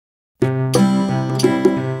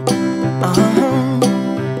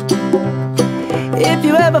If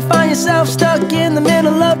you ever find yourself stuck in the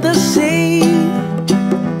middle of the sea,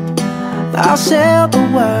 I'll sail the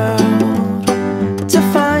world to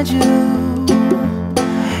find you.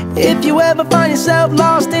 If you ever find yourself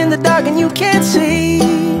lost in the dark and you can't see,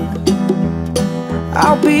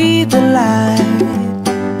 I'll be the light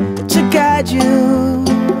to guide you.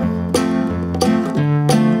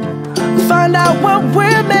 Find out what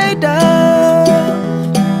we're made of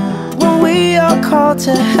when we are called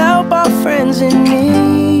to help our friends in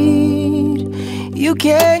need. You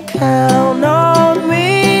can count on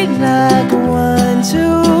me like 1,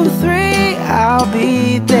 2, 3, I'll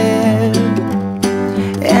be there.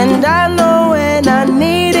 And I know when I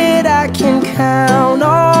need it, I can count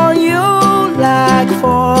on you like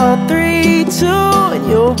 4, 3, 2, and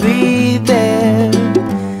you'll be there.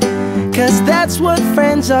 'Cause that's what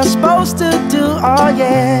friends are supposed to do, oh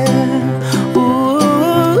yeah. Ooh,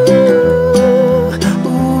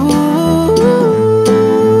 ooh,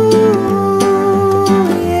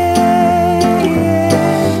 yeah,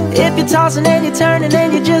 yeah. If you're tossing and you're turning and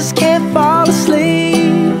you just can't fall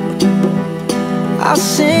asleep, I'll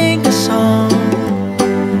sing a song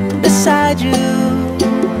beside you.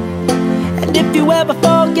 And if you ever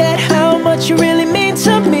forget how much you really mean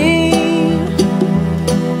to me,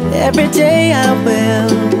 every day I will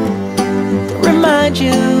remind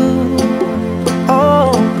you.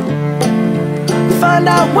 Oh, find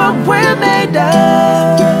out what we're made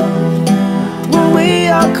of when we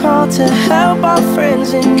are called to help our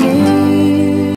friends in need.